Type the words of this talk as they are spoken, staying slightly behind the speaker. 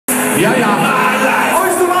Ja, ja.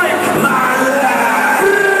 Oostenrijk.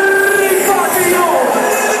 Fucking yo.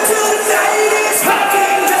 Till the day is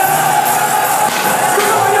fucking done.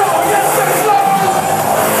 Come on, yo. Yes, let's go.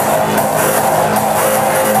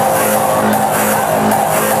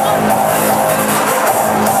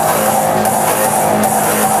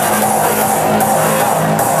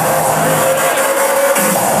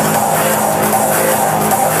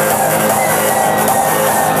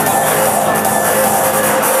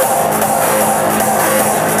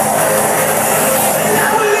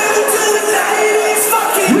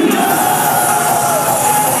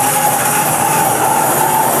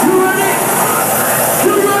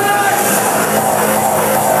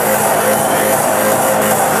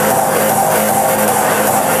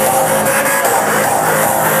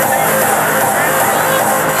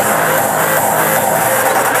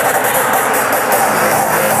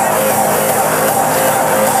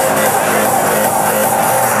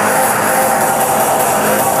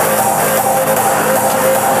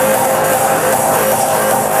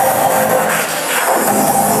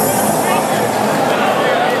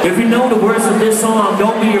 If you know the words of this song,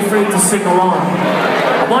 don't be afraid to sing along.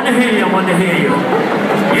 I want to hear you, I want to hear you.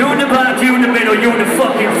 You in the back, you in the middle, you in the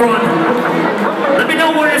fucking front. Let me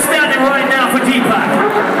know where you're standing right now for Deepak.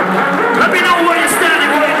 Let me know where you're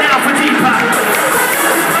standing right now for Deepak.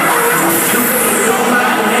 You know my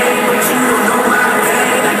name, but you don't know my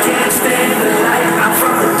pain. I can't stand the light, I'm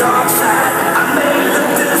from the dark side. I may look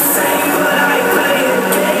the same, but I ain't playing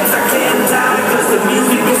games. I can't die, cause the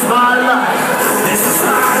music is my life. This is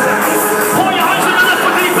my life. Pour your hearts in the left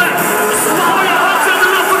for Deepak. Pour your hearts in the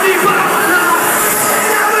left for Deepak.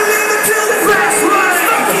 And I'ma live until the grass is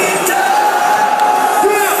fucking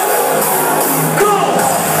done. Yeah. Go.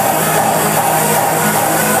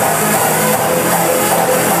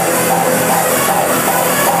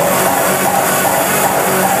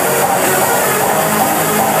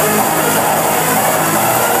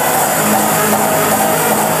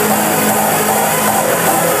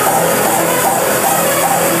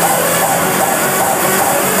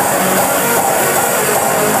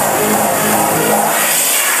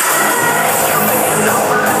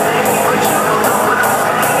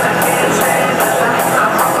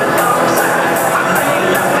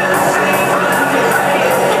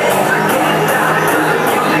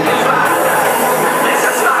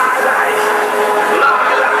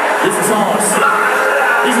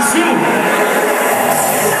 This is you.